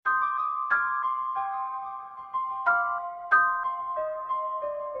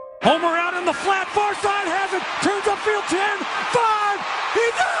Homer out in the flat, far side has it, turns upfield 10, 5, he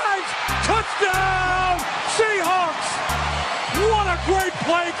dives! Touchdown, Seahawks! What a great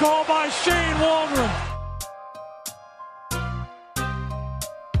play call by Shane Waldron.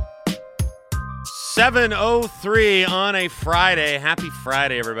 7:03 on a Friday. Happy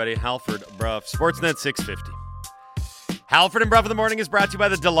Friday, everybody. Halford Bruff, Sportsnet 650. Halford and Bruff in the Morning is brought to you by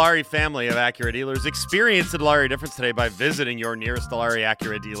the Dilawri family of Acura dealers. Experience the Dilawri difference today by visiting your nearest Dilawri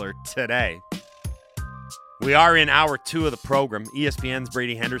Acura dealer today. We are in hour 2 of the program. ESPN's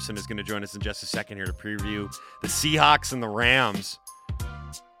Brady Henderson is going to join us in just a second here to preview the Seahawks and the Rams.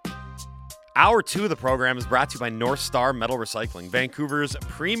 Hour 2 of the program is brought to you by North Star Metal Recycling. Vancouver's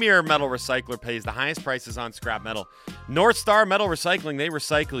premier metal recycler pays the highest prices on scrap metal. North Star Metal Recycling, they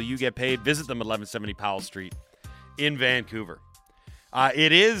recycle, you get paid. Visit them at 1170 Powell Street in Vancouver.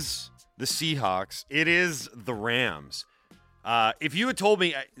 It is the Seahawks. It is the Rams. If you had told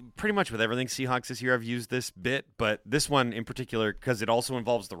me, pretty much with everything Seahawks this year, I've used this bit, but this one in particular, because it also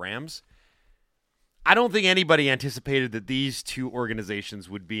involves the Rams, I don't think anybody anticipated that these two organizations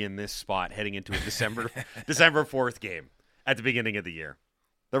would be in this spot heading into a December 4th game at the beginning of the year.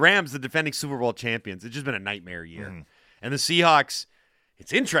 The Rams, the defending Super Bowl champions, it's just been a nightmare year. Mm. And the Seahawks,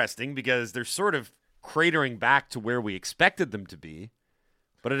 it's interesting because they're sort of cratering back to where we expected them to be.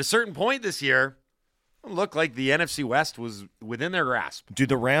 But at a certain point this year, it looked like the NFC West was within their grasp. Do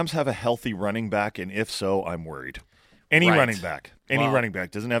the Rams have a healthy running back? And if so, I'm worried. Any running back. Running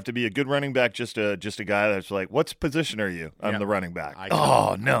back. Doesn't have to be a good running back, just a guy that's like, what position are you? I'm the running back. I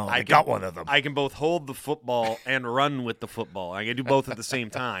got one of them. I can both hold the football and run with the football. I can do both at the same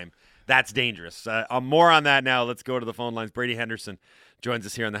time. That's dangerous. More on that now. Let's go to the phone lines. Brady Henderson joins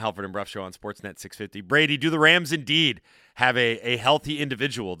us here on the Halford and Bruff Show on Sportsnet 650. Brady, do the Rams indeed have a healthy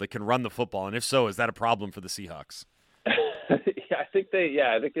individual that can run the football? And if so, is that a problem for the Seahawks? I think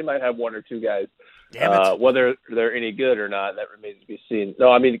they might have one or two guys. Damn it. Whether they're any good or not, that remains to be seen.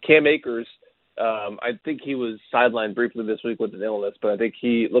 No, I mean, Cam Akers, I think he was sidelined briefly this week with an illness, but I think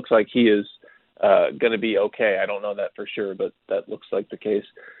he looks like he is going to be okay. I don't know that for sure, but that looks like the case.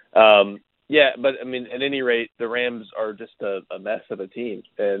 But I mean, at any rate, the Rams are just a mess of a team.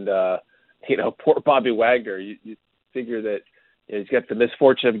 And, poor Bobby Wagner, you figure that he's got the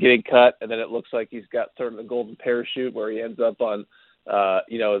misfortune of getting cut, and then it looks like he's got sort of the golden parachute where he ends up on,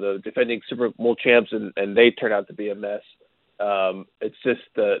 the defending Super Bowl champs, and they turn out to be a mess. It's just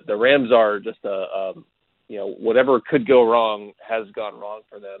the Rams are just whatever could go wrong has gone wrong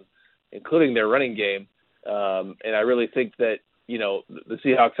for them, including their running game. And I really think that, the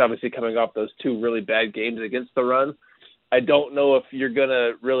Seahawks obviously coming off those two really bad games against the run, I don't know if you're going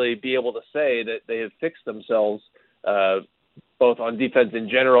to really be able to say that they have fixed themselves, both on defense in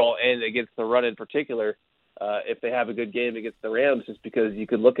general and against the run in particular, if they have a good game against the Rams, just because you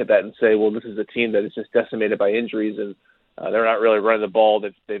could look at that and say, well, this is a team that is just decimated by injuries, and they're not really running the ball.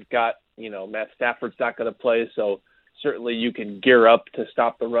 They've got, Matt Stafford's not going to play, so certainly you can gear up to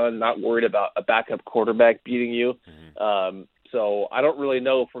stop the run, not worried about a backup quarterback beating you. Mm-hmm. So I don't really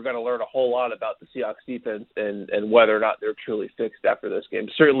know if we're going to learn a whole lot about the Seahawks defense and whether or not they're truly fixed after this game.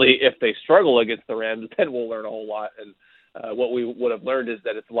 Certainly if they struggle against the Rams, then we'll learn a whole lot. And what we would have learned is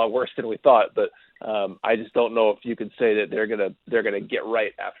that it's a lot worse than we thought. But I just don't know if you could say that they're gonna get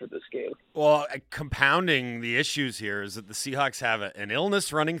right after this game. Well, compounding the issues here is that the Seahawks have an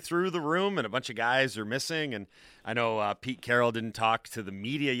illness running through the room, and a bunch of guys are missing. And I know Pete Carroll didn't talk to the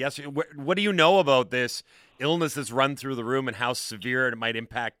media yesterday. What do you know about this illness that's run through the room and how severe it might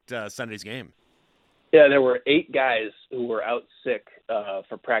impact Sunday's game? Yeah, there were 8 guys who were out sick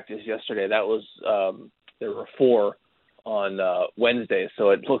for practice yesterday. That was there were 4 on Wednesday, so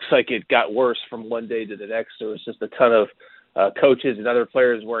it looks like it got worse from one day to the next. There was just a ton of coaches and other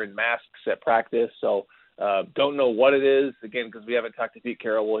players wearing masks at practice, so don't know what it is, again, because we haven't talked to Pete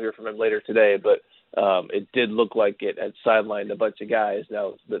Carroll. We'll hear from him later today, but it did look like it had sidelined a bunch of guys.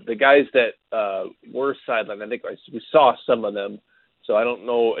 Now, the guys that were sidelined, I think we saw some of them, so I don't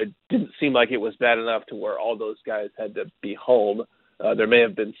know. It didn't seem like it was bad enough to where all those guys had to be home. There may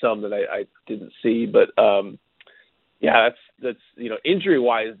have been some that I didn't see, but that's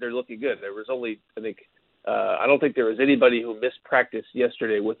injury-wise, they're looking good. There was only, I think, I don't think there was anybody who missed practice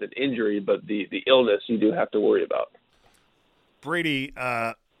yesterday with an injury, but the illness you do have to worry about. Brady,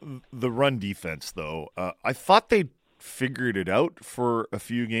 the run defense, though, I thought they figured it out for a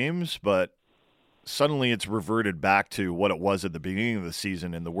few games, but suddenly it's reverted back to what it was at the beginning of the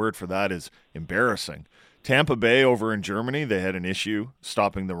season, and the word for that is embarrassing. Tampa Bay over in Germany, they had an issue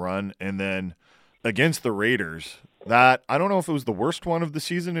stopping the run, and then against the Raiders, that I don't know if it was the worst one of the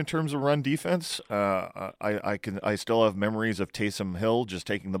season in terms of run defense. I still have memories of Taysom Hill just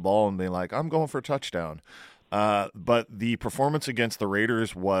taking the ball and being like, I'm going for a touchdown. But the performance against the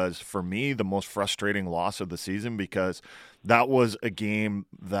Raiders was, for me, the most frustrating loss of the season, because that was a game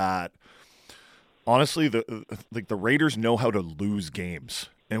that, honestly, the Raiders know how to lose games.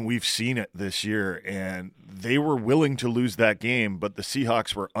 And we've seen it this year, and they were willing to lose that game, but the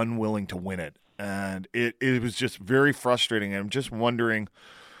Seahawks were unwilling to win it. And it was just very frustrating. And I'm just wondering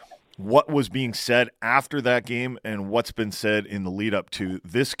what was being said after that game and what's been said in the lead up to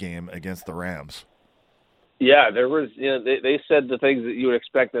this game against the Rams. Yeah, there was, they said the things that you would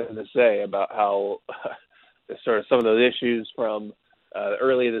expect them to say about how sort of some of those issues from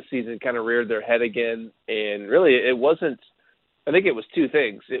early in the season kind of reared their head again. And really, it wasn't, I think it was two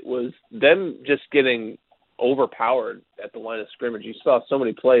things. It was them just getting overpowered at the line of scrimmage. You saw so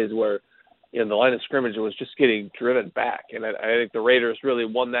many plays where, the line of scrimmage was just getting driven back. And I think the Raiders really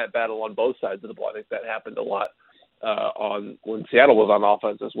won that battle on both sides of the ball. I think that happened a lot on when Seattle was on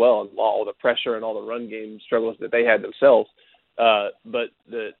offense as well, and all the pressure and all the run game struggles that they had themselves. But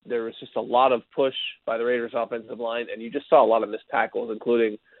there was just a lot of push by the Raiders offensive line, and you just saw a lot of missed tackles,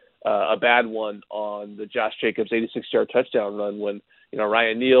 including a bad one on the Josh Jacobs 86-yard touchdown run when,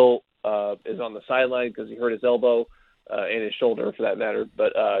 Ryan Neal is on the sideline because he hurt his elbow and his shoulder for that matter.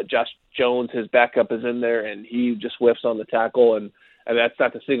 But Josh Jones, his backup, is in there, and he just whiffs on the tackle. And that's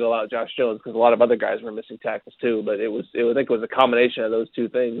not to single out Josh Jones because a lot of other guys were missing tackles too. But I think it was a combination of those two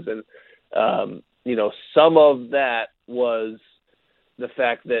things. And, some of that was the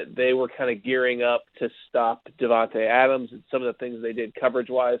fact that they were kind of gearing up to stop Davante Adams and some of the things they did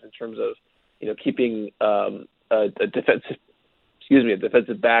coverage-wise in terms of, keeping a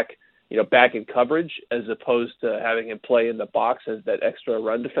defensive back, back in coverage as opposed to having him play in the box as that extra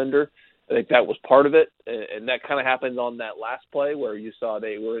run defender. I think that was part of it, and that kind of happened on that last play where you saw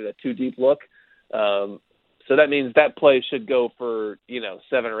they were in a too-deep look. So that means that play should go for,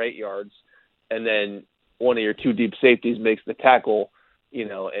 7 or 8 yards, and then one of your two-deep safeties makes the tackle,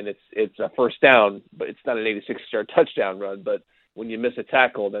 and it's a first down, but it's not an 86-yard touchdown run. But when you miss a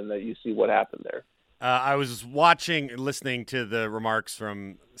tackle, then you see what happened there. I was listening to the remarks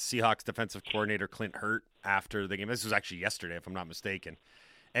from Seahawks defensive coordinator Clint Hurt after the game. This was actually yesterday, if I'm not mistaken.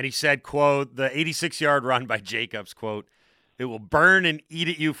 And he said, quote, the 86-yard run by Jacobs, quote, "It will burn and eat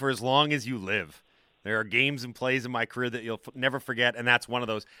at you for as long as you live. There are games and plays in my career that you'll never forget," and that's one of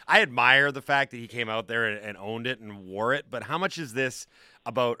those. I admire the fact that he came out there and owned it and wore it, but how much is this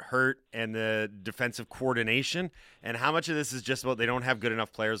about Hurt and the defensive coordination, and how much of this is just about they don't have good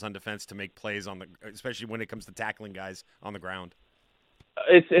enough players on defense to make plays especially when it comes to tackling guys on the ground?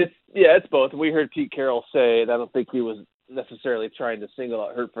 It's both. We heard Pete Carroll say, and I don't think he was necessarily trying to single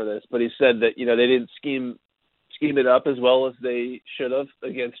out Hurt for this, but he said that they didn't scheme it up as well as they should have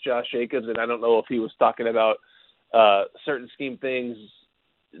against Josh Jacobs, and I don't know if he was talking about certain scheme things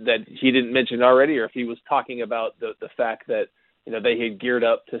that he didn't mention already, or if he was talking about the fact that they had geared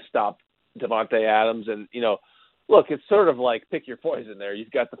up to stop Davante Adams. And look, it's sort of like pick your poison there.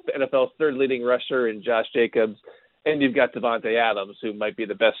 You've got the NFL's third leading rusher in Josh Jacobs, and you've got Davante Adams, who might be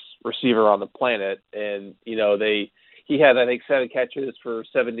the best receiver on the planet, and he had, I think, 7 catches for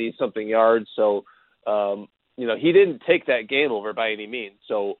 70-something yards. So, he didn't take that game over by any means.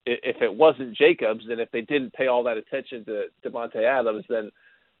 So if it wasn't Jacobs, and if they didn't pay all that attention to Davante Adams, then,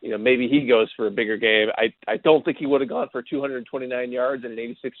 maybe he goes for a bigger game. I don't think he would have gone for 229 yards and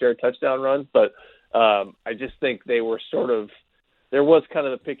an 86-yard touchdown run, but I just think there was kind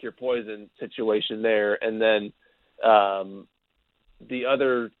of a pick your poison situation there. And then the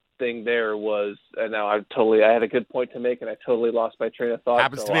other thing there was, and now I had a good point to make, and I totally lost my train of thought.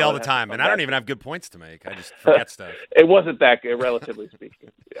 Happens to me all the time, and I don't even have good points to make. I just forget stuff. It wasn't that good, relatively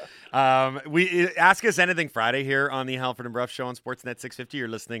speaking. Yeah. We Ask Us Anything Friday here on the Halford and Bruff Show on Sportsnet 650. You're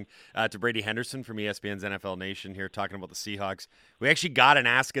listening to Brady Henderson from ESPN's NFL Nation here talking about the Seahawks. We actually got an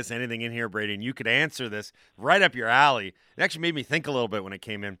Ask Us Anything in here, Brady, and you could answer this right up your alley. It actually made me think a little bit when it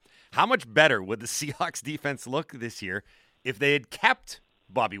came in. How much better would the Seahawks defense look this year if they had kept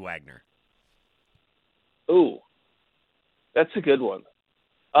Bobby Wagner? Ooh, that's a good one.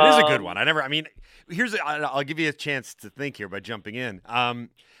 It is a good one. I'll give you a chance to think here by jumping in.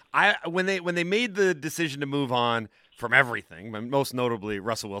 When they made the decision to move on from everything, most notably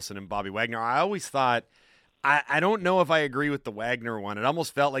Russell Wilson and Bobby Wagner, I always thought I don't know if I agree with the Wagner one. It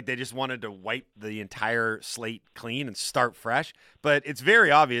almost felt like they just wanted to wipe the entire slate clean and start fresh. But it's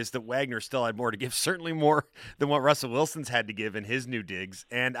very obvious that Wagner still had more to give, certainly more than what Russell Wilson's had to give in his new digs.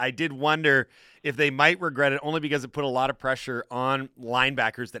 And I did wonder if they might regret it, only because it put a lot of pressure on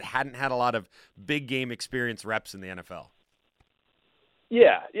linebackers that hadn't had a lot of big game experience reps in the NFL.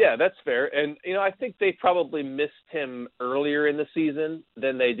 Yeah, that's fair. And, I think they probably missed him earlier in the season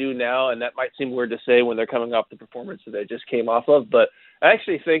than they do now, and that might seem weird to say when they're coming off the performance that they just came off of. But I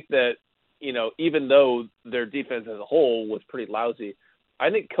actually think that, even though their defense as a whole was pretty lousy, I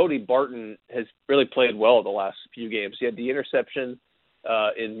think Cody Barton has really played well the last few games. He had the interception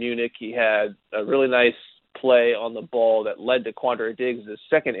in Munich. He had a really nice play on the ball that led to Quandre Diggs'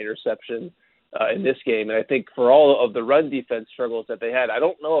 second interception in this game. And I think for all of the run defense struggles that they had, I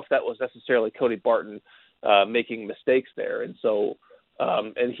don't know if that was necessarily Cody Barton making mistakes there. And so,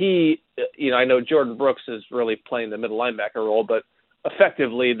 and he, I know Jordan Brooks is really playing the middle linebacker role, but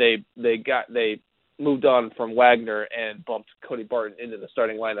effectively they moved on from Wagner and bumped Cody Barton into the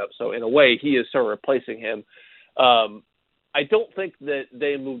starting lineup. So in a way, he is sort of replacing him. I don't think that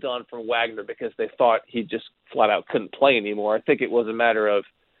they moved on from Wagner because they thought he just flat out couldn't play anymore. I think it was a matter of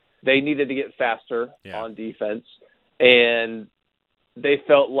they needed to get faster on defense, and they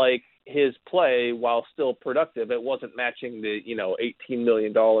felt like his play, while still productive, it wasn't matching the, $18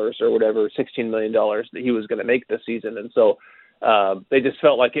 million or whatever, $16 million that he was going to make this season. And so they just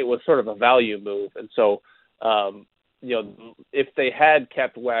felt like it was sort of a value move. And so, if they had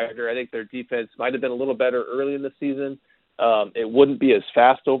kept Wagner, I think their defense might have been a little better early in the season. It wouldn't be as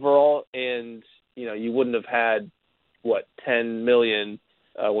fast overall. And, you wouldn't have had, $10 million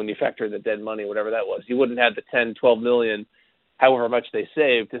when you factor in the dead money, whatever that was. You wouldn't have the $10-12 million, however much they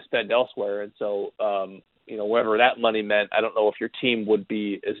saved, to spend elsewhere. And so, whatever that money meant, I don't know if your team would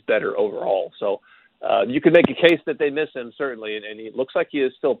be as better overall. So you could make a case that they miss him, certainly, and he looks like he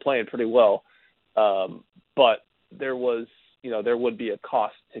is still playing pretty well. But there would be a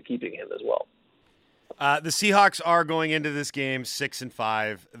cost to keeping him as well. The Seahawks are going into this game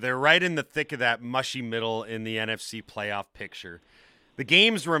 6-5. They're right in the thick of that mushy middle in the NFC playoff picture. The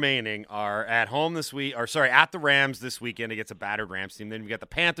games remaining are at home this week, at the Rams this weekend against a battered Rams team. Then you've got the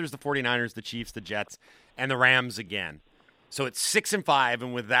Panthers, the 49ers, the Chiefs, the Jets, and the Rams again. So it's 6-5,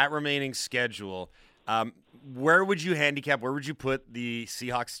 and with that remaining schedule, where would you put the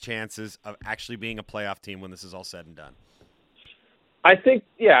Seahawks' chances of actually being a playoff team when this is all said and done? I think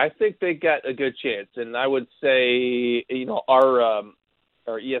they got a good chance, and I would say,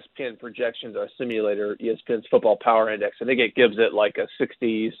 our ESPN projections, our simulator, ESPN's Football Power Index, I think it gives it like a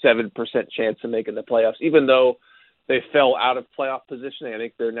 67% chance of making the playoffs, even though they fell out of playoff positioning. I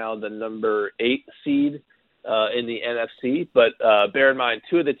think they're now the number 8 seed in the NFC. But bear in mind,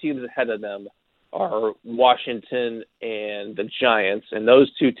 2 of the teams ahead of them are Washington and the Giants, and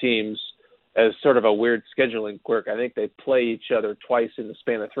those 2 teams, as sort of a weird scheduling quirk, I think they play each other twice in the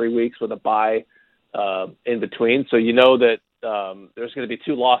span of 3 weeks with a bye in between. So that there's going to be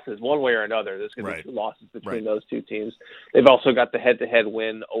 2 losses one way or another. There's going to be 2 losses between those 2 teams. They've also got the head-to-head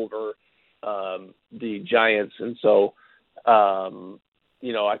win over the Giants. And so,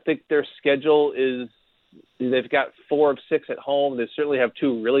 I think their schedule is they've got 4 of 6 at home. They certainly have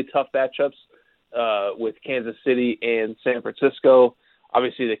 2 really tough matchups with Kansas City and San Francisco.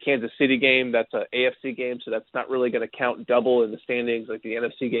 Obviously, the Kansas City game, that's an AFC game, so that's not really going to count double in the standings like the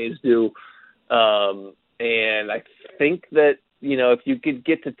NFC games do. And I think that, if you could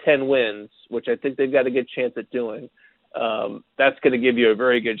get to 10 wins, which I think they've got a good chance at doing, that's going to give you a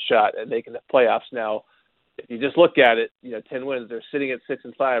very good shot at making the playoffs. Now, if you just look at it, 10 wins, they're sitting at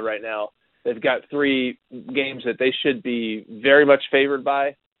 6-5 right now. They've got 3 games that they should be very much favored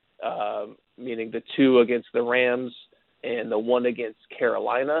by, meaning the 2 against the Rams and the 1 against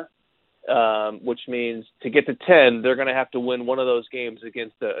Carolina, which means to get to 10, they're going to have to win one of those games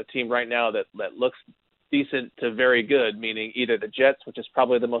against a team right now that looks decent to very good, meaning either the Jets, which is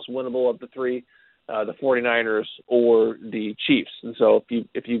probably the most winnable of the 3, the 49ers, or the Chiefs. And so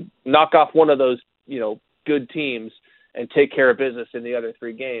if you knock off one of those, good teams and take care of business in the other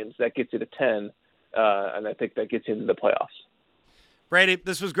 3 games, that gets you to 10, and I think that gets you into the playoffs. Brady,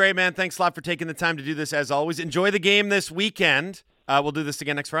 this was great, man. Thanks a lot for taking the time to do this, as always. Enjoy the game this weekend. We'll do this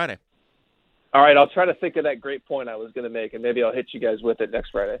again next Friday. All right, I'll try to think of that great point I was going to make, and maybe I'll hit you guys with it next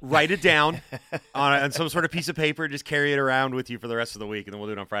Friday. Write it down on some sort of piece of paper. Just carry it around with you for the rest of the week, and then we'll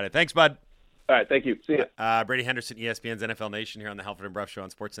do it on Friday. Thanks, bud. All right, thank you. See ya. Brady Henderson, ESPN's NFL Nation, here on the Halford and Bruff Show on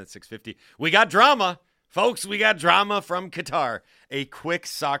Sportsnet 650. We got drama. Folks, we got drama from Qatar. A quick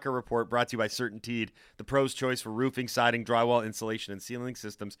soccer report brought to you by CertainTeed, the pro's choice for roofing, siding, drywall, insulation, and ceiling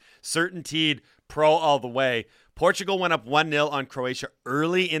systems. CertainTeed, pro all the way. Portugal went up 1-0 on Croatia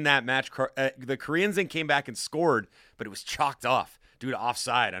early in that match. The Koreans then came back and scored, but it was chalked off due to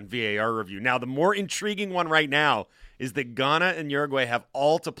offside on VAR review. Now, the more intriguing one right now is that Ghana and Uruguay have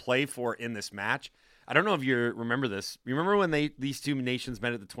all to play for in this match. I don't know if you remember this. You remember when these two nations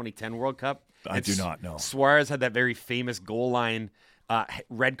met at the 2010 World Cup? I do not know. Suarez had that very famous goal line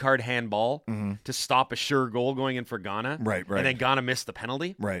red card handball to stop a sure goal going in for Ghana. Right. And then Ghana missed the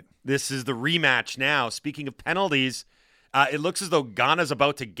penalty. Right. This is the rematch now. Speaking of penalties, it looks as though Ghana's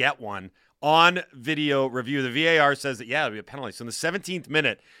about to get one. On video review, the VAR says that, it'll be a penalty. So in the 17th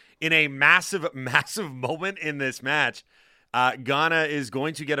minute, in a massive, massive moment in this match, Ghana is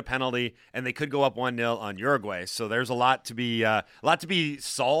going to get a penalty, and they could go up 1-0 on Uruguay. So there's a lot to be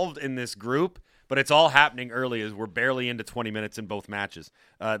solved in this group, but it's all happening early as we're barely into 20 minutes in both matches.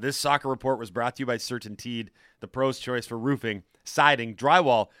 This soccer report was brought to you by CertainTeed, the pro's choice for roofing, siding,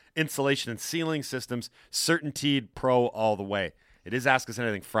 drywall, insulation, and ceiling systems. CertainTeed, pro all the way. It is Ask Us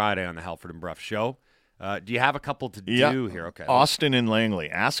Anything Friday on the Halford and Bruff Show. Do you have a couple to do here? Okay. Austin and Langley,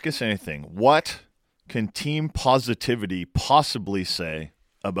 ask us anything. What can Team Positivity possibly say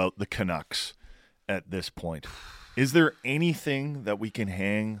about the Canucks at this point? Is there anything that we can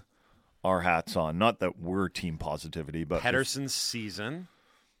hang our hats on? Not that we're Team Positivity, but Pettersson's season.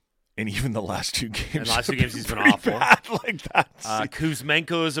 And even the last two games. And the last two games he's been awful. Like that.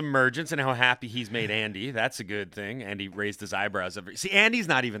 Kuzmenko's emergence and how happy he's made Andy. That's a good thing. Andy raised his eyebrows. See, Andy's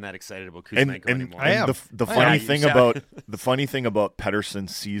not even that excited about Kuzmenko anymore. And the funny thing about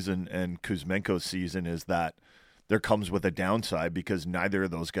Pettersson's season and Kuzmenko's season is that there comes with a downside because neither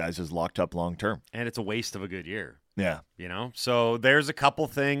of those guys is locked up long term. And it's a waste of a good year. Yeah. So there's a couple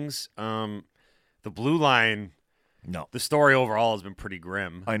things. The blue line. No. The story overall has been pretty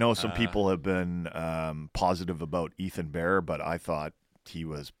grim. I know some people have been positive about Ethan Bear, but I thought he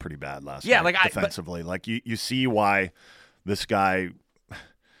was pretty bad last night defensively. You see why this guy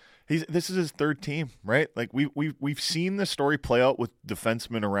this is his third team, right? Like we've seen the story play out with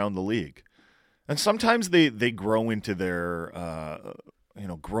defensemen around the league. And sometimes they grow into their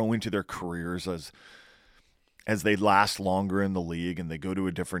careers as they last longer in the league and they go to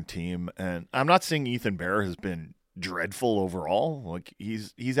a different team. And I'm not saying Ethan Bear has been dreadful overall. Like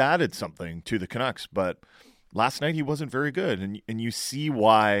he's added something to the Canucks, but last night he wasn't very good, and you see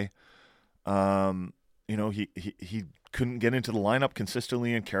why. He couldn't get into the lineup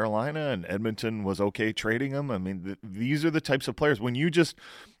consistently in Carolina, and Edmonton was okay trading him. I mean, these are the types of players when you just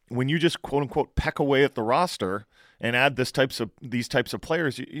quote unquote peck away at the roster and add these types of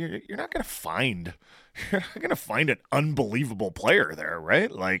players, you're not going to find an unbelievable player there, right?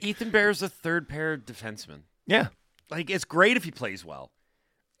 Like Ethan Bear's a third pair defenseman. Yeah. Like, it's great if he plays well.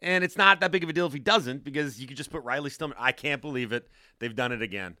 And it's not that big of a deal if he doesn't, because you could just put Riley Stillman. I can't believe it. They've done it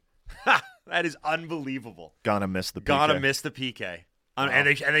again. That is unbelievable. Gonna miss the PK. Wow. And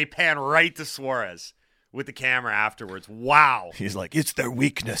they pan right to Suarez with the camera afterwards. Wow. He's like, it's their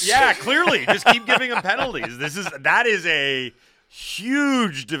weakness. Yeah, clearly. Just keep giving them penalties. That is a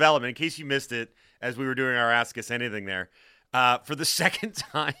huge development. In case you missed it, as we were doing our Ask Us Anything there. For the second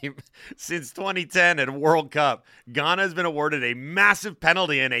time since 2010 at World Cup, Ghana has been awarded a massive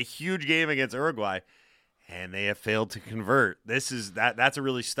penalty in a huge game against Uruguay, and they have failed to convert. That's a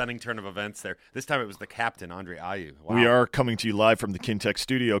really stunning turn of events there. This time it was the captain, Andre Ayew. Wow. We are coming to you live from the Kintec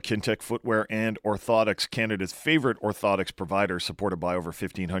studio. Kintec Footwear and Orthotics, Canada's favorite orthotics provider, supported by over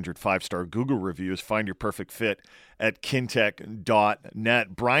 1,500 five-star Google reviews. Find your perfect fit at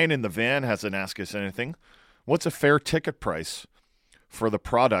kintec.net. Brian in the van has an Ask Us Anything. What's a fair ticket price for the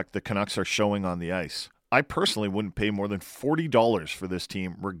product the Canucks are showing on the ice? I personally wouldn't pay more than $40 for this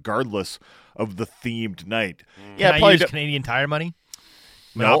team, regardless of the themed night. Yeah, Can I use Canadian Tire money?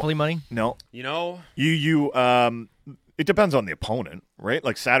 Monopoly money? No. You it depends on the opponent, right?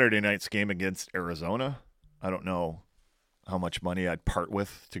 Like Saturday night's game against Arizona. I don't know how much money I'd part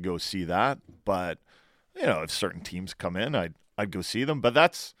with to go see that, but if certain teams come in, I'd go see them. But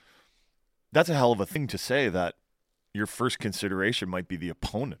that's a hell of a thing to say, that your first consideration might be the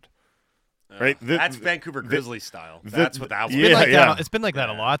opponent. Right? That's Vancouver Grizzlies style. That's what that was. It's been like that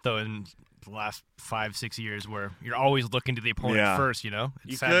a lot, though, in the last 5-6 years, where you're always looking to the opponent first,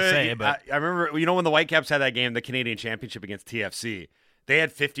 It's sad to say, but I remember, when the Whitecaps had that game, the Canadian Championship against TFC, they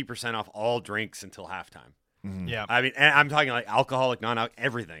had 50% off all drinks until halftime. Mm-hmm. Yeah. I mean, and I'm talking like alcoholic, non-alcoholic,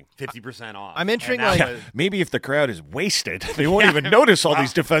 everything, 50% off. I'm entering maybe if the crowd is wasted, they won't even notice all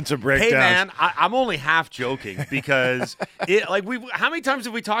these defensive breakdowns. Hey man, I'm only half joking because how many times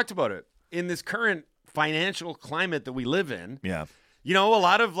have we talked about it in this current financial climate that we live in. Yeah. You know, a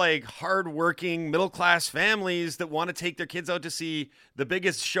lot of like hardworking middle-class families that want to take their kids out to see the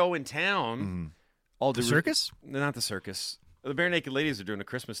biggest show in town. All the circus? Not the circus. The Bare Naked Ladies are doing a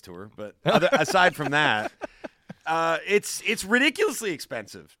Christmas tour, but aside from that, it's ridiculously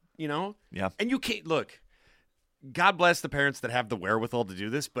expensive, you know? Yeah. And you can't, look, God bless the parents that have the wherewithal to do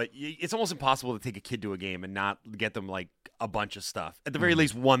this, but it's almost impossible to take a kid to a game and not get them like a bunch of stuff. At the very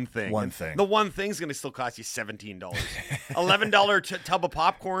least, one thing. One thing. The one thing's going to still cost you $17. $11 tub of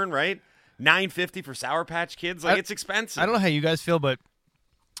popcorn, right? $9.50 for Sour Patch Kids. Like, it's expensive. I don't know how you guys feel, but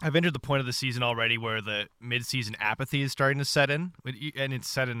I've entered the point of the season already where the mid-season apathy is starting to set in, and it's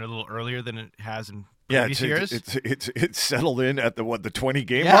set in a little earlier than it has in previous years. It's settled in at the 20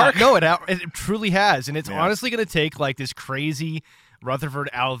 game mark. No, it truly has, and it's honestly going to take like this crazy Rutherford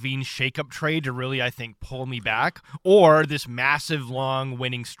Alvin shakeup trade to really, I think, pull me back, or this massive long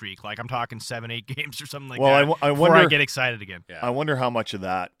winning streak. Like I'm talking 7-8 games or something like that. I before wonder, I get excited again. I wonder how much of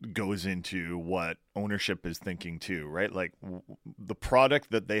that goes into what ownership is thinking too, right? Like the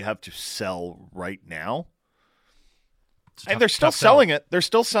product that they have to sell right now. And they're still selling it. They're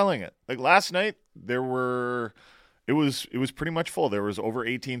still selling it. Like last night, it was pretty much full. There was over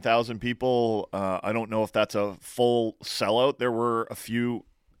 18,000 people. I don't know if that's a full sellout. There were a few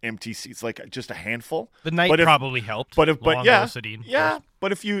empty seats, like just a handful. The night probably helped. But if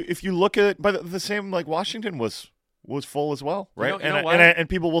you look at it, but the same like Washington was full as well, right? And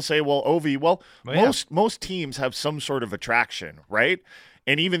people will say, well, Ovi. Most teams have some sort of attraction, right?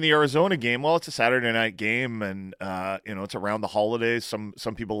 And even the Arizona game, well, it's a Saturday night game, and it's around the holidays.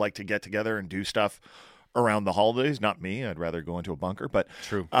 Some people like to get together and do stuff around the holidays. Not me; I'd rather go into a bunker. But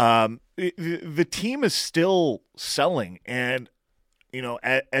true. The team is still selling, and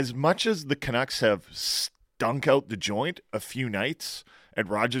as much as the Canucks have stunk out the joint a few nights at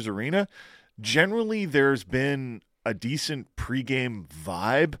Rogers Arena, generally there's been a decent pregame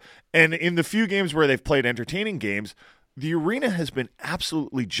vibe, and in the few games where they've played entertaining games, the arena has been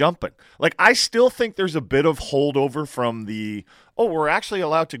absolutely jumping. Like, I still think there's a bit of holdover from we're actually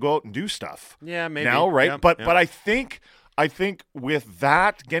allowed to go out and do stuff. Yeah, maybe. Now, right? Yep, but yep. I think with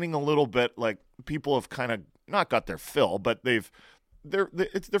that getting a little bit, like, people have kind of not got their fill, but they're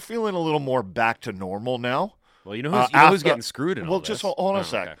feeling a little more back to normal now. Well, you know who's getting screwed in all this? Well, just hold on a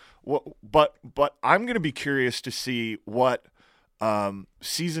sec. Okay. But I'm going to be curious to see what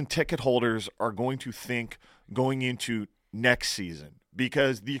season ticket holders are going to think going into next season,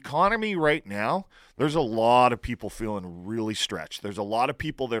 because the economy right now, there's a lot of people feeling really stretched. There's a lot of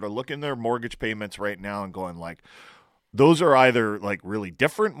people that are looking at their mortgage payments right now and going like, those are either like really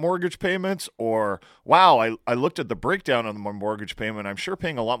different mortgage payments, or wow, I looked at the breakdown on my mortgage payment. I'm sure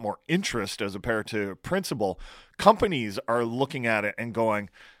paying a lot more interest as compared to principal. Companies are looking at it and going,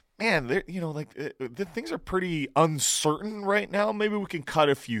 man, the things are pretty uncertain right now. Maybe we can cut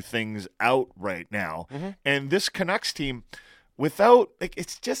a few things out right now. Mm-hmm. And this Canucks team,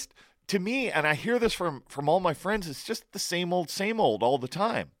 it's just, to me, and I hear this from all my friends, it's just the same old all the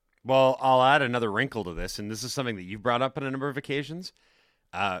time. Well, I'll add another wrinkle to this, and this is something that you've brought up on a number of occasions.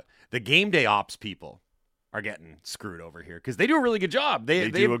 The game day ops people are getting screwed over here because they do a really good job. They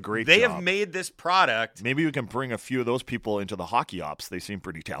do a great job. They have made this product. Maybe we can bring a few of those people into the hockey ops. They seem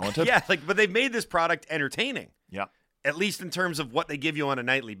pretty talented. Yeah, but they've made this product entertaining. Yeah. At least in terms of what they give you on a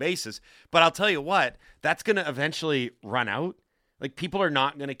nightly basis. But I'll tell you what, that's going to eventually run out. Like, people are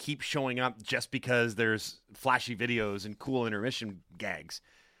not going to keep showing up just because there's flashy videos and cool intermission gags.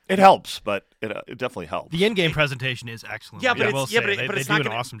 It helps, but it definitely helps. The in-game presentation is excellent. Yeah, but it's do an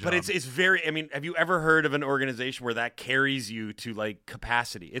awesome job. But it's very. I mean, have you ever heard of an organization where that carries you to like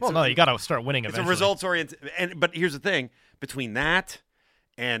capacity? No, you got to start winning. It's eventually. a results oriented. But here's the thing: between that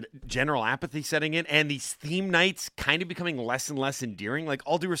and general apathy setting in, and these theme nights kind of becoming less and less endearing. Like,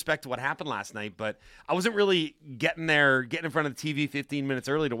 all due respect to what happened last night, but I wasn't really getting in front of the TV 15 minutes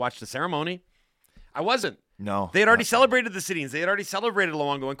early to watch the ceremony. I wasn't. No. They had already celebrated the Sedins. They had already celebrated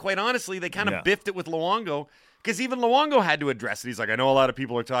Luongo. And quite honestly, they kind of biffed it with Luongo because even Luongo had to address it. He's like, I know a lot of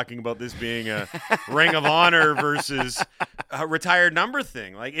people are talking about this being a Ring of Honor versus a retired number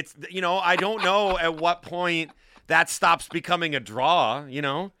thing. Like, it's, I don't know at what point that stops becoming a draw,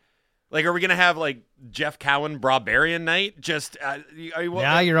 Like, are we going to have, like, Jeff Cowan Brawbarian night? Just,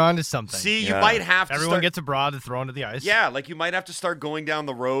 now you're on to something. See, you might have to Everyone gets a bra to throw into the ice. Yeah, like, you might have to start going down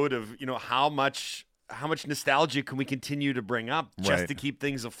the road of, how much nostalgia can we continue to bring up just to keep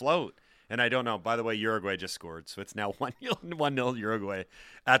things afloat? And I don't know. By the way, Uruguay just scored, so it's now 1-0 Uruguay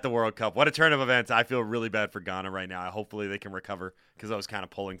at the World Cup. What a turn of events. I feel really bad for Ghana right now. Hopefully they can recover because I was kind of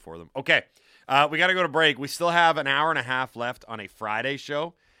pulling for them. Okay, we got to go to break. We still have an hour and a half left on a Friday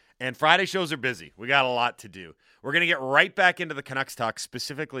show. And Friday shows are busy. We got a lot to do. We're going to get right back into the Canucks talk,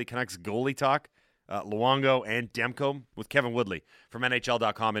 specifically Canucks goalie talk, Luongo and Demko, with Kevin Woodley from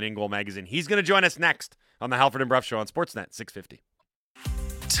NHL.com and In Goal Magazine. He's going to join us next on the Halford and Brough Show on Sportsnet 650.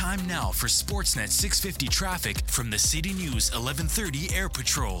 Time now for Sportsnet 650 traffic from the City News 1130 Air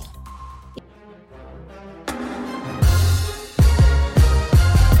Patrol.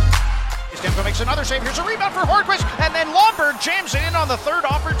 Demko makes another save. Here's a rebound for Hornqvist, and then Lomberg jams it in on the third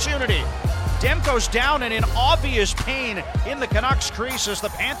opportunity. Demko's down and in obvious pain in the Canucks crease as the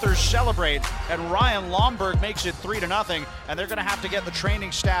Panthers celebrate, and Ryan Lomberg makes it 3-0, and they're going to have to get the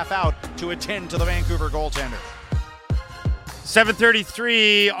training staff out to attend to the Vancouver goaltender.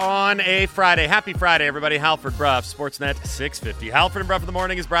 7:33 on a Friday. Happy Friday, everybody. Halford Brough, Sportsnet 650. Halford and Brough for the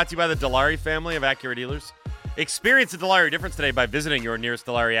Morning is brought to you by the Dilawri family of Acura dealers. Experience the Dilawri difference today by visiting your nearest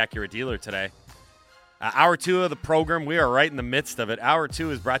Dilawri Acura dealer today. Hour 2 of the program, we are right in the midst of it. Hour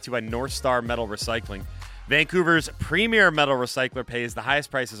 2 is brought to you by North Star Metal Recycling. Vancouver's premier metal recycler pays the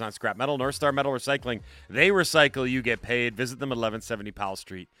highest prices on scrap metal. North Star Metal Recycling, they recycle, you get paid. Visit them at 1170 Powell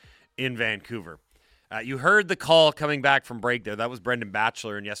Street in Vancouver. You heard the call coming back from break there. That was Brendan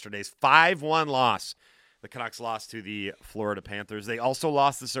Batchelor in yesterday's 5-1 loss. The Canucks lost to the Florida Panthers. They also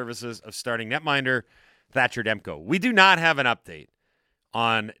lost the services of starting netminder Thatcher Demko. We do not have an update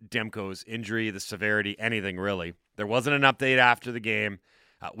on Demko's injury, the severity, anything really. There wasn't an update after the game.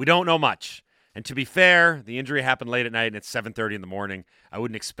 We don't know much. And to be fair, the injury happened late at night and it's 7:30 in the morning. I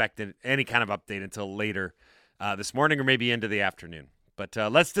wouldn't expect any kind of update until later this morning or maybe into the afternoon. But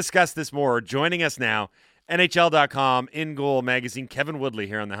let's discuss this more. Joining us now, NHL.com, In Goal Magazine, Kevin Woodley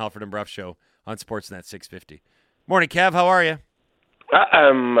here on the Halford and Brough Show on Sportsnet 650. Morning, Kev. How are you?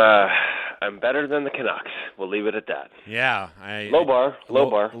 I'm better than the Canucks. We'll leave it at that. Yeah. Low bar.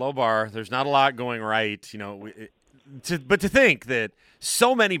 Low bar. There's not a lot going right. You know, but to think that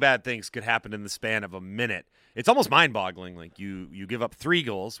so many bad things could happen in the span of a minute, it's almost mind-boggling. Like you give up 3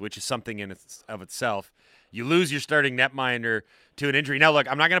 goals, which is something in of itself. You lose your starting netminder to an injury. Now, look,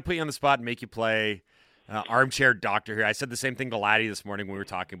 I'm not going to put you on the spot and make you play armchair doctor here. I said the same thing to Laddie this morning when we were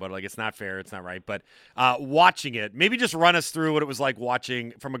talking about it. Like, it's not fair. It's not right. But watching it, maybe just run us through what it was like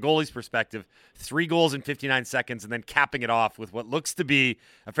watching, from a goalie's perspective, 3 goals in 59 seconds and then capping it off with what looks to be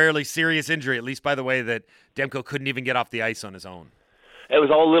a fairly serious injury, at least by the way that Demko couldn't even get off the ice on his own. It was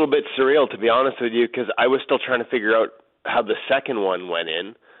all a little bit surreal, to be honest with you, because I was still trying to figure out how the second one went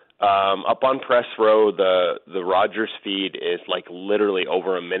in. Up on press row, the Rogers feed is like literally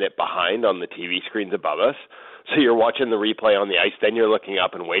over a minute behind on the TV screens above us. So you're watching the replay on the ice, then you're looking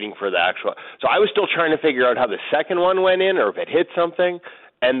up and waiting for the actual. So I was still trying to figure out how the second one went in or if it hit something,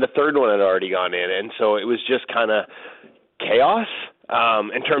 and the third one had already gone in. And so it was just kind of chaos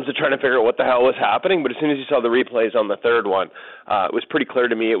in terms of trying to figure out what the hell was happening. But as soon as you saw the replays on the third one, it was pretty clear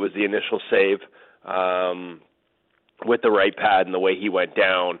to me it was the initial save with the right pad and the way he went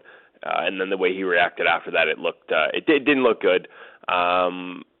down, and then the way he reacted after that, it didn't look good.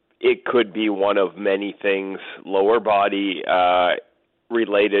 It could be one of many things, lower body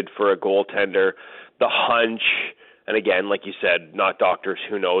related for a goaltender. The hunch, and again, like you said, not doctors,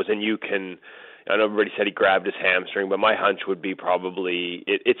 who knows? And I know everybody said he grabbed his hamstring, but my hunch would be probably,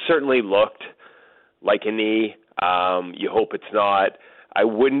 it certainly looked like a knee. You hope it's not. I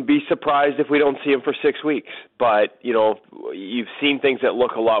wouldn't be surprised if we don't see him for 6 weeks. But, you know, you've seen things that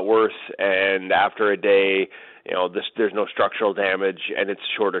look a lot worse, and after a day, you know, there's no structural damage, and it's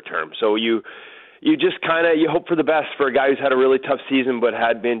shorter term. So you just kind of, you hope for the best for a guy who's had a really tough season but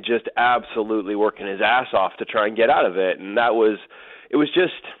had been just absolutely working his ass off to try and get out of it. And it was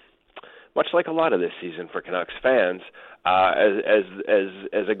just much like a lot of this season for Canucks fans.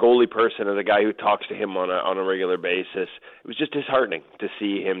 As a goalie person, as a guy who talks to him on a regular basis, it was just disheartening to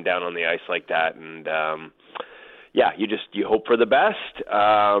see him down on the ice like that. And you hope for the best.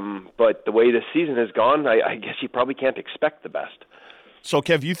 But the way the season has gone, I guess you probably can't expect the best. So,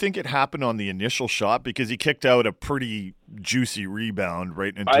 Kev, you think it happened on the initial shot because he kicked out a pretty juicy rebound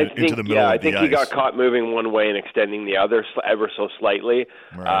right into the middle of the ice? I think he got caught moving one way and extending the other ever so slightly.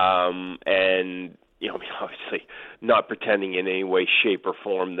 Right. And you know, obviously not pretending in any way, shape, or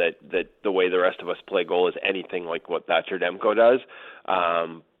form that the way the rest of us play goal is anything like what Thatcher Demko does.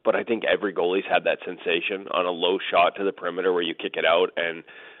 But I think every goalie's had that sensation on a low shot to the perimeter where you kick it out, and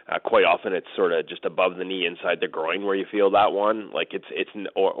quite often it's sort of just above the knee, inside the groin, where you feel that one, like it's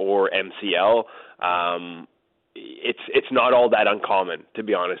or MCL. It's not all that uncommon, to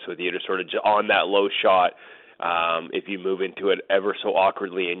be honest with you, to sort of on that low shot. If you move into it ever so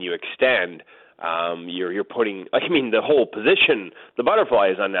awkwardly and you extend, you're putting, the whole position, the butterfly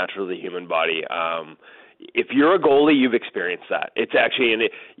is unnatural to the human body. if you're a goalie, you've experienced that. It's actually, and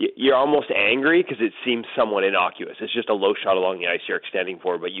you're almost angry because it seems somewhat innocuous. It's just a low shot along the ice you're extending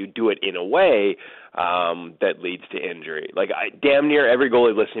for, but you do it in a way that leads to injury. Like, damn near every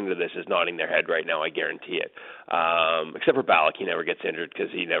goalie listening to this is nodding their head right now. I guarantee it. Except for Ballack, he never gets injured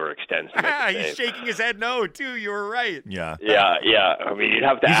because he never extends to make the He's shaking his head no, too. You were right. Yeah. I mean, you'd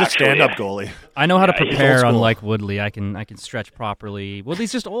have to. He's a stand-up goalie. I know how to prepare. Unlike Woodley, I can stretch properly.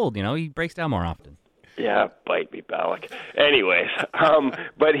 Woodley's just old. He breaks down more often. Yeah, bite me, Ballack. Anyways,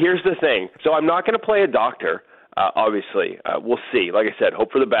 but here's the thing. So I'm not going to play a doctor. Obviously, we'll see. Like I said,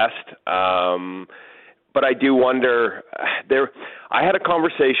 hope for the best. But I do wonder. I had a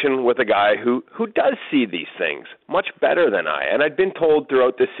conversation with a guy who does see these things much better than I, and I'd been told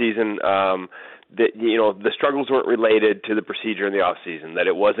throughout this season that the struggles weren't related to the procedure in the off season, that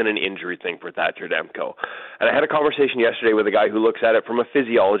it wasn't an injury thing for Thatcher Demko. And I had a conversation yesterday with a guy who looks at it from a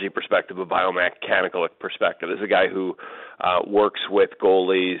physiology perspective, a biomechanical perspective. This is a guy who works with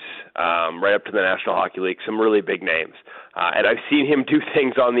goalies right up to the National Hockey League, some really big names. And I've seen him do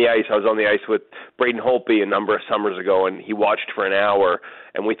things on the ice. I was on the ice with Braden Holtby a number of summers ago, and he watched for an hour,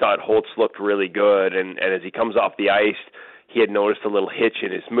 and we thought Holtz looked really good. And as he comes off the ice, he had noticed a little hitch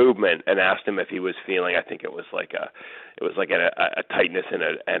in his movement and asked him if he was feeling, I think it was like a tightness in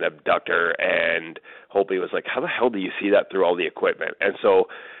an abductor, and Holtby was like, how the hell do you see that through all the equipment? And so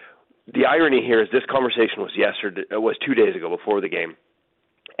the irony here is this conversation was 2 days ago before the game,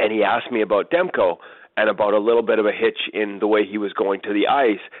 and he asked me about Demko and about a little bit of a hitch in the way he was going to the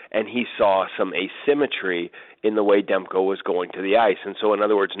ice, and he saw some asymmetry in the way Demko was going to the ice. And so, in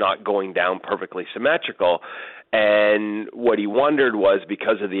other words, not going down perfectly symmetrical. And what he wondered was,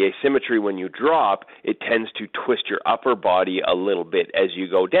 because of the asymmetry when you drop, it tends to twist your upper body a little bit as you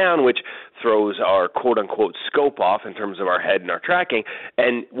go down, which throws our quote-unquote scope off in terms of our head and our tracking,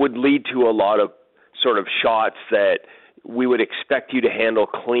 and would lead to a lot of sort of shots that we would expect you to handle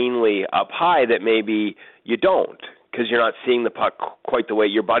cleanly up high that maybe you don't, because you're not seeing the puck quite the way,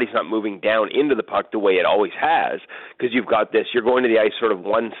 your body's not moving down into the puck the way it always has, because you've got this, you're going to the ice sort of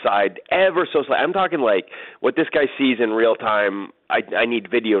one side ever so slightly. I'm talking like what this guy sees in real time, I need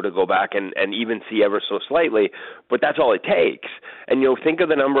video to go back and even see ever so slightly, but that's all it takes. And think of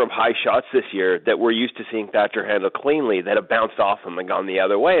the number of high shots this year that we're used to seeing Thatcher handle cleanly that have bounced off him and gone the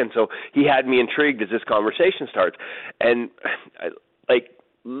other way. And so he had me intrigued as this conversation starts. And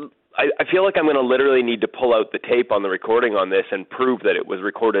I feel like I'm going to literally need to pull out the tape on the recording on this and prove that it was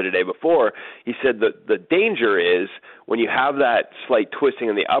recorded a day before. He said that the danger is when you have that slight twisting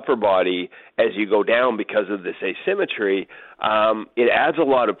in the upper body as you go down because of this asymmetry, it adds a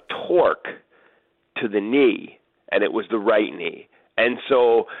lot of torque to the knee, and it was the right knee. And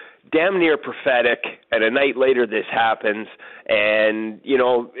so damn near prophetic, and a night later this happens, and,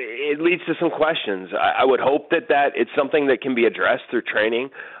 it leads to some questions. I would hope that it's something that can be addressed through training,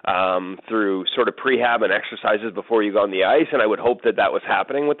 through sort of prehab and exercises before you go on the ice, and I would hope that was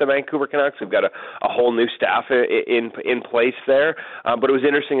happening with the Vancouver Canucks. We've got a whole new staff in place there, but it was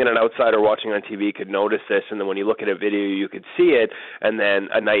interesting, and an outsider watching on TV could notice this, and then when you look at a video, you could see it, and then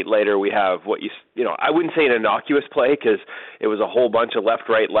a night later we have I wouldn't say an innocuous play, because it was a whole bunch of left,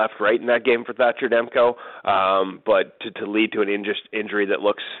 right in that game for Thatcher Demko, but to lead to an injury that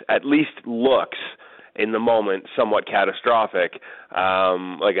looks in the moment somewhat catastrophic.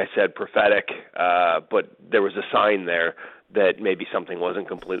 Like I said, prophetic, but there was a sign there that maybe something wasn't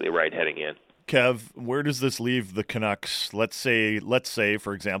completely right heading in. Kev, where does this leave the Canucks? Let's say,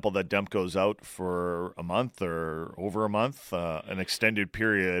 for example, that Demko's out for a month or over a month, an extended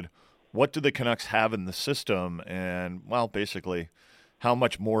period. What do the Canucks have in the system? And, well, basically, how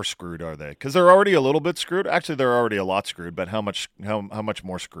much more screwed are they? Because they're already a little bit screwed. Actually, they're already a lot screwed, but how much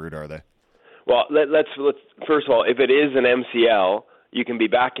more screwed are they? Well, let's first of all, if it is an MCL, you can be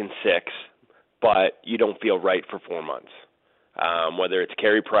back in 6, but you don't feel right for 4 months. Whether it's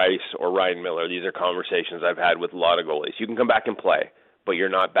Carey Price or Ryan Miller, these are conversations I've had with a lot of goalies. You can come back and play, but you're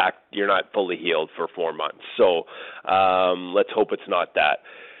not back. You're not fully healed for 4 months. So let's hope it's not that.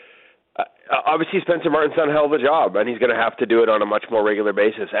 Obviously, Spencer Martin's done a hell of a job, and he's going to have to do it on a much more regular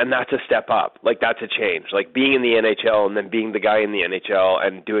basis, and that's a step up. Like, that's a change. Like, being in the NHL and then being the guy in the NHL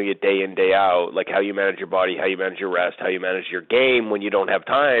and doing it day in, day out, like how you manage your body, how you manage your rest, how you manage your game when you don't have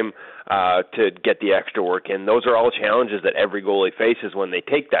time to get the extra work in. Those are all challenges that every goalie faces when they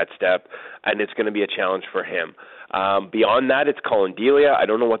take that step, and it's going to be a challenge for him. Beyond that, it's Colin Delia. I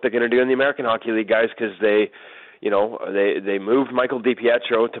don't know what they're going to do in the American Hockey League, guys, because they they moved Michael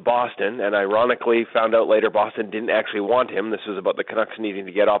DiPietro to Boston, and ironically found out later Boston didn't actually want him. This was about the Canucks needing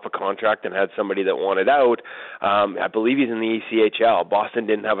to get off a contract and had somebody that wanted out. I believe he's in the ECHL. Boston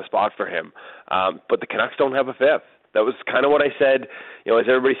didn't have a spot for him, but the Canucks don't have a fifth. That was kind of what I said, as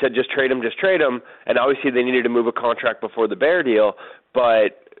everybody said, just trade him. And obviously they needed to move a contract before the Bear deal.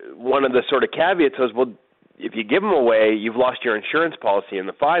 But one of the sort of caveats was, well, if you give him away, you've lost your insurance policy in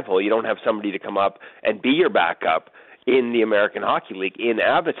the 5-hole. You don't have somebody to come up and be your backup in the American Hockey League in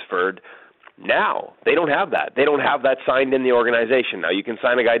Abbotsford. Now, they don't have that. They don't have that signed in the organization. Now, you can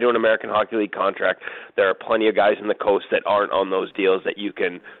sign a guy to an American Hockey League contract. There are plenty of guys in the coast that aren't on those deals that you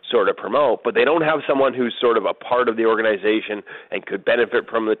can sort of promote, but they don't have someone who's sort of a part of the organization and could benefit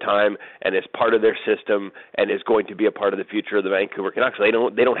from the time and is part of their system and is going to be a part of the future of the Vancouver Canucks. They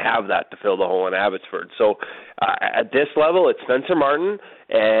don't have that to fill the hole in Abbotsford. So at this level, it's Spencer Martin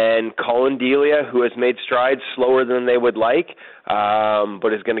and Colin Delia, who has made strides slower than they would like,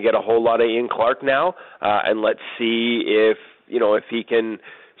 but is going to get a whole lot of Ian Clark now. And let's see if he can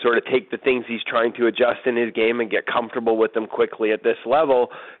sort of take the things he's trying to adjust in his game and get comfortable with them quickly at this level,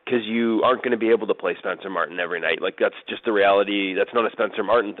 because you aren't going to be able to play Spencer Martin every night. Like, that's just the reality. That's not a Spencer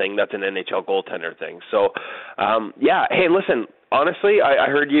Martin thing. That's an NHL goaltender thing. So, Hey, listen, honestly, I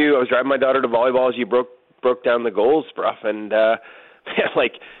heard you. I was driving my daughter to volleyball as you broke down the goals, Bruff, and I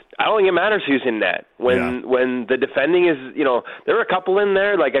don't think it matters who's in net. When the defending is, there were a couple in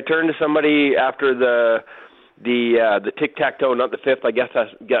there. Like, I turned to somebody after the tic-tac-toe, not the fifth, I guess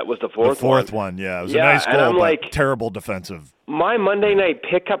that was the fourth one. The fourth one, yeah. It was a nice goal, but terrible defensive. My Monday night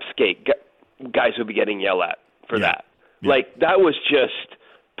pickup skate, guys would be getting yelled at for that. Yeah. Like, that was just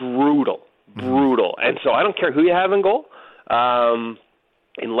brutal. And so I don't care who you have in goal,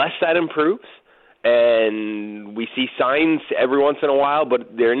 unless that improves. And we see signs every once in a while,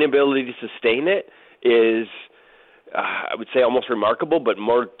 but their inability to sustain it is, I would say, almost remarkable, but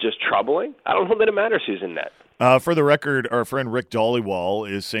more just troubling. I don't know that it matters who's in net. For the record, our friend Rick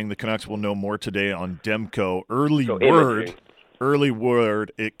Dollywall is saying the Canucks will know more today on Demko. Early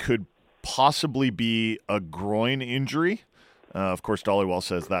word, it could possibly be a groin injury. Of course, Dollywall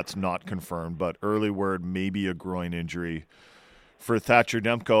says that's not confirmed, but early word, maybe a groin injury for Thatcher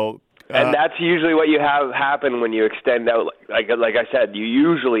Demko. And that's usually what you have happen when you extend out. Like I said,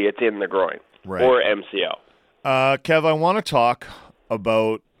 usually it's in the groin or MCL. Kev, I want to talk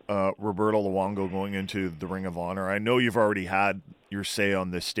about Roberto Luongo going into the Ring of Honor. I know you've already had your say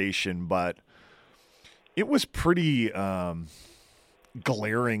on this station, but it was pretty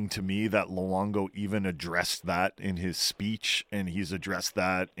glaring to me that Luongo even addressed that in his speech, and he's addressed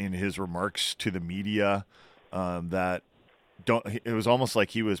that in his remarks to the media. It was almost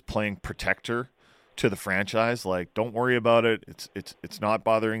like he was playing protector to the franchise. Like, don't worry about it. It's not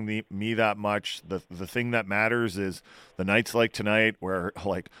bothering me that much. The thing that matters is the nights like tonight where,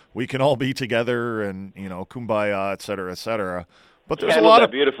 like, we can all be together and, kumbaya, et cetera, et cetera. But there's a lot of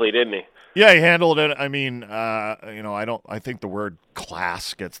beautifully, didn't he? Yeah, he handled it. I mean, I think the word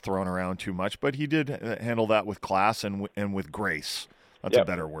class gets thrown around too much, but he did handle that with class and with grace. That's a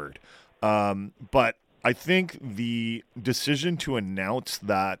better word. But I think the decision to announce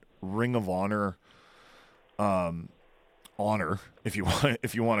that Ring of Honor honor, if you want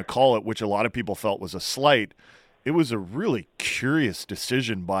to call it, which a lot of people felt was a slight, it was a really curious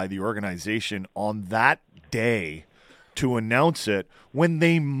decision by the organization on that day to announce it when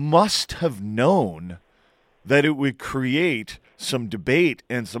they must have known that it would create some debate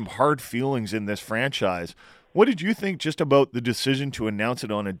and some hard feelings in this franchise. What did you think just about the decision to announce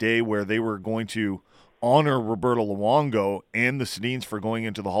it on a day where they were going to honor Roberto Luongo and the Sedins for going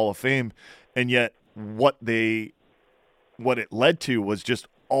into the Hall of Fame, and yet what it led to was just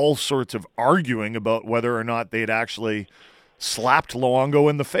all sorts of arguing about whether or not they'd actually slapped Luongo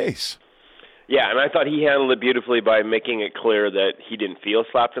in the face? Yeah, and I thought he handled it beautifully by making it clear that he didn't feel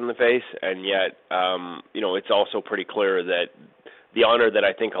slapped in the face, and yet, it's also pretty clear that the honor that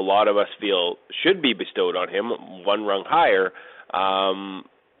I think a lot of us feel should be bestowed on him, one rung higher, I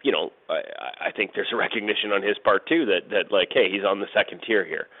think there's a recognition on his part too that like, hey, he's on the second tier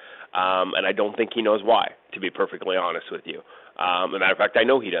here. And I don't think he knows why, to be perfectly honest with you. As a matter of fact, I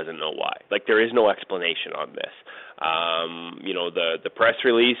know he doesn't know why. Like, there is no explanation on this. The press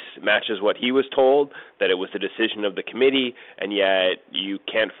release matches what he was told, that it was the decision of the committee, and yet you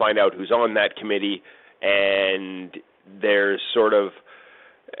can't find out who's on that committee, and there's sort of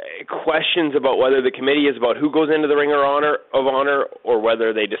questions about whether the committee is about who goes into the Ring of Honor, or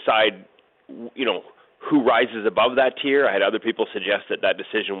whether they decide, who rises above that tier. I had other people suggest that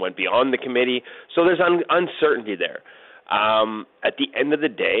decision went beyond the committee. So there's uncertainty there. At the end of the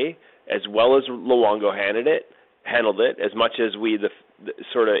day, as well as Luongo handled it, handled it, as much as we the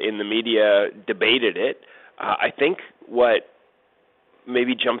sort of in the media debated it. I think what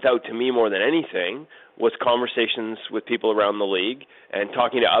maybe jumped out to me more than anything was conversations with people around the league and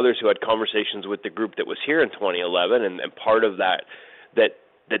talking to others who had conversations with the group that was here in 2011, and part of that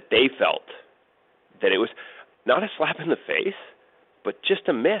they felt that it was not a slap in the face, but just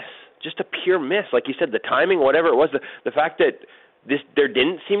a miss, just a pure miss. Like you said, the timing, whatever it was, the fact that there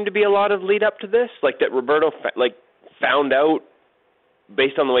didn't seem to be a lot of lead up to this, like that Roberto found out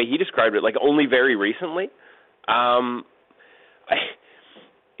based on the way he described it, like only very recently. I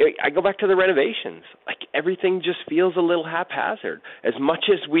go back to the renovations. Like everything just feels a little haphazard. As much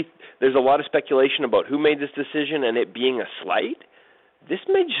as there's a lot of speculation about who made this decision and it being a slight, this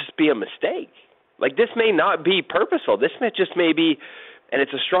may just be a mistake. Like this may not be purposeful. This may be, and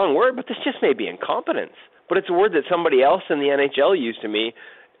it's a strong word, but this just may be incompetence. But it's a word that somebody else in the NHL used to me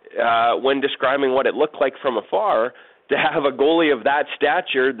when describing what it looked like from afar to have a goalie of that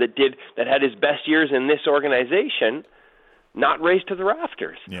stature that had his best years in this organization not raised to the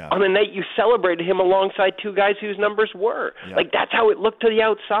rafters. Yeah. On a night you celebrated him alongside two guys whose numbers were. Yeah. Like that's how it looked to the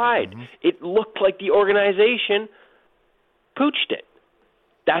outside. Mm-hmm. It looked like the organization pooched it.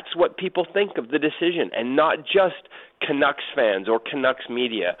 That's what people think of the decision, and not just Canucks fans or Canucks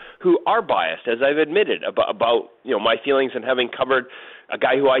media who are biased, as I've admitted, about my feelings and having covered a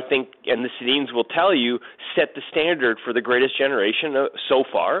guy who I think, and the Sedins will tell you, set the standard for the greatest generation so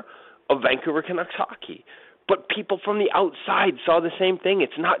far of Vancouver Canucks hockey. But people from the outside saw the same thing.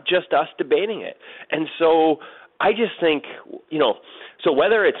 It's not just us debating it. And so I just think, so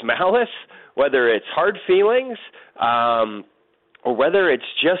whether it's malice, whether it's hard feelings, or whether it's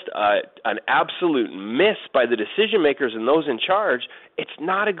just an absolute miss by the decision makers and those in charge, it's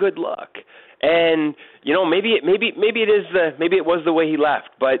not a good look. And maybe it was the way he left,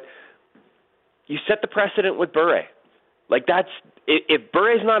 but you set the precedent with Bure. Like if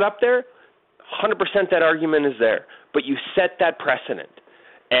Bure's not up there, 100% that argument is there. But you set that precedent,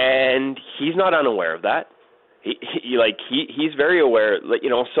 and he's not unaware of that. He's very aware.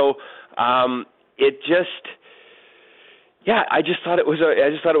 So it just. Yeah, I just thought it was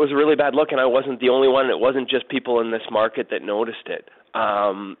a really bad look, and I wasn't the only one. It wasn't just people in this market that noticed it.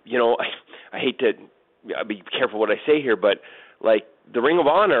 I hate to be careful what I say here, but like the Ring of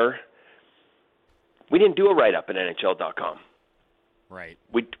Honor, we didn't do a write-up at NHL.com. Right.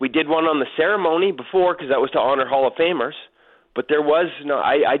 We did one on the ceremony before because that was to honor Hall of Famers, but there was no.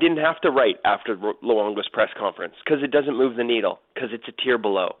 I didn't have to write after Luongo's press conference because it doesn't move the needle because it's a tier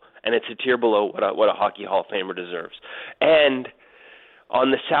below. And it's a tier below what a Hockey Hall of Famer deserves. And on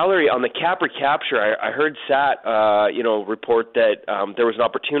the salary, on the cap recapture, I heard Sat, report that there was an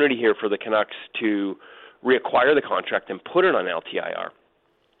opportunity here for the Canucks to reacquire the contract and put it on LTIR.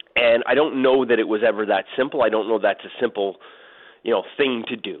 And I don't know that it was ever that simple. I don't know that's a simple, thing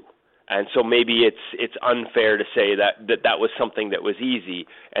to do. And so maybe it's unfair to say that was something that was easy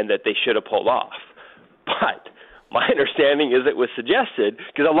and that they should have pulled off. But my understanding is it was suggested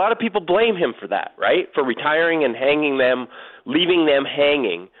because a lot of people blame him for that, right? For retiring and leaving them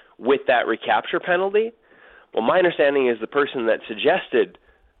hanging with that recapture penalty. Well, my understanding is the person that suggested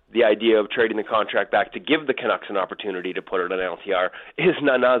the idea of trading the contract back to give the Canucks an opportunity to put it on LTR is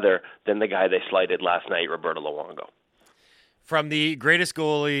none other than the guy they slighted last night, Roberto Luongo. From the greatest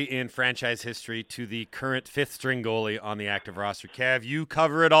goalie in franchise history to the current fifth-string goalie on the active roster. Kev, you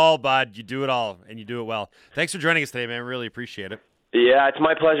cover it all, bud. You do it all, and you do it well. Thanks for joining us today, man. Really appreciate it. Yeah, it's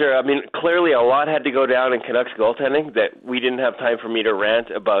my pleasure. I mean, clearly a lot had to go down in Canucks goaltending that we didn't have time for me to rant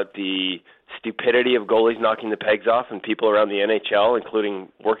about the stupidity of goalies knocking the pegs off and people around the NHL, including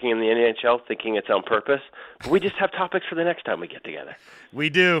working in the NHL, thinking it's on purpose. But we just have topics for the next time we get together. We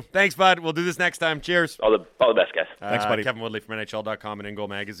do. Thanks, bud. We'll do this next time. Cheers. All the best, guys. Thanks, buddy. Kevin Woodley from NHL.com and In Goal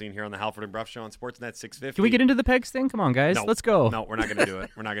Magazine here on the Halford and Bruff Show on Sportsnet 650. Can we get into the pegs thing? Come on, guys. No. Let's go. No, we're not going to do it.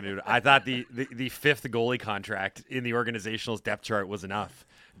 We're not going to do it. I thought the fifth goalie contract in the organizational's depth chart was enough.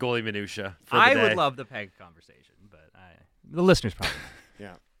 Goalie minutia for the I day. would love the peg conversation, but the listeners probably.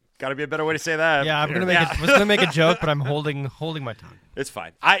 Yeah. Got to be a better way to say that. Yeah, I was gonna make a joke, but I'm holding my tongue. It's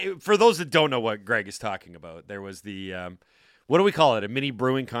fine. For those that don't know what Greg is talking about, there was the what do we call it? A mini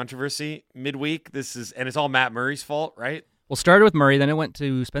brewing controversy midweek. And it's all Matt Murray's fault, right? Well, started with Murray, then it went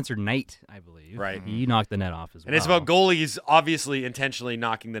to Spencer Knight, I believe. Right. He knocked the net off as well. And it's about goalies obviously intentionally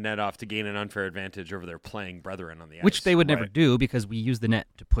knocking the net off to gain an unfair advantage over their playing brethren on the ice. Which they would never do because we use the net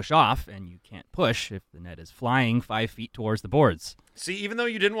to push off, and you can't push if the net is flying 5 feet towards the boards. See, even though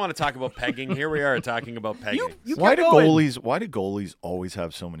you didn't want to talk about pegging, here we are talking about pegging. Why do goalies always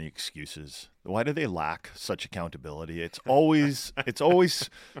have so many excuses? Why do they lack such accountability? It's always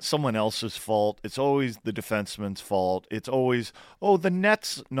someone else's fault. It's always the defenseman's fault. It's always, the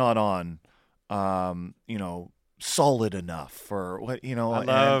net's not on solid enough for what no one,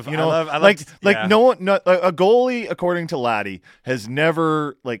 a goalie, according to Laddie, has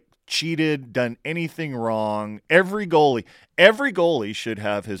never cheated, done anything wrong. Every goalie should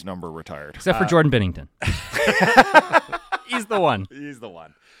have his number retired, except for Jordan Binnington. He's the one.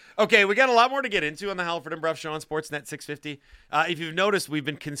 Okay, we got a lot more to get into on the Halford and Bruff Show on Sportsnet 650. If you've noticed, we've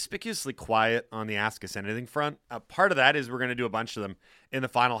been conspicuously quiet on the Ask Us Anything front. Part of that is we're going to do a bunch of them in the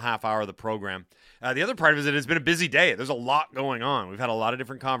final half hour of the program. The other part of it has been a busy day. There's a lot going on. We've had a lot of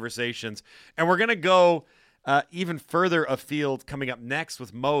different conversations, and we're going to go even further afield coming up next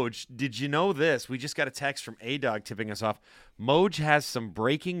with Moj. Did you know this? We just got a text from A-Dog tipping us off. Moj has some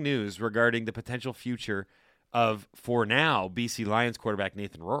breaking news regarding the potential future of, for now, BC Lions quarterback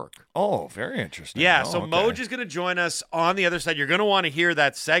Nathan Rourke. Oh, very interesting. Yeah, so okay. Moj is going to join us on the other side. You're going to want to hear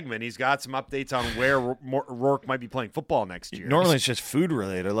that segment. He's got some updates on where Rourke might be playing football next year. Normally it's just food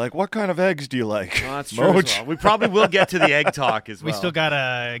related. Like, what kind of eggs do you like? Well, that's true as well. We probably will get to the egg talk as well. We still got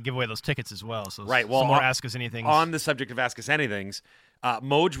to give away those tickets as well. So right. Well, some more Ask Us Anythings. On the subject of Ask Us Anythings,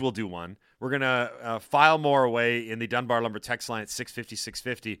 Moj will do one. We're going to file more away in the Dunbar Lumber text line at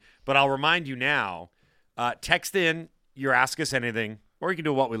 650-650. But I'll remind you now, text in your Ask Us Anything, or you can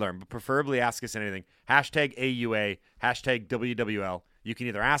do What We Learned, but preferably Ask Us Anything. Hashtag AUA, hashtag WWL. You can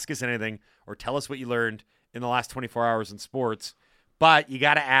either ask us anything or tell us what you learned in the last 24 hours in sports, but you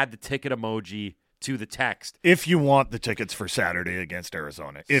got to add the ticket emoji to the text. If you want the tickets for Saturday against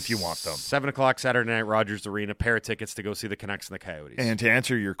Arizona, if you want them. 7 o'clock Saturday night, Rogers Arena, pair of tickets to go see the Canucks and the Coyotes. And to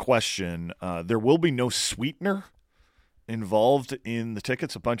answer your question, there will be no sweetener involved in the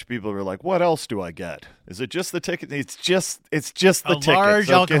tickets. A bunch of people are like, what else do I get? Is it just the ticket? It's just the tickets. A large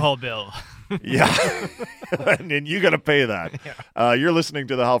alcohol bill. Yeah. and you got to pay that. Yeah. You're listening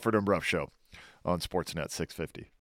to the Halford and Bruff Show on Sportsnet 650.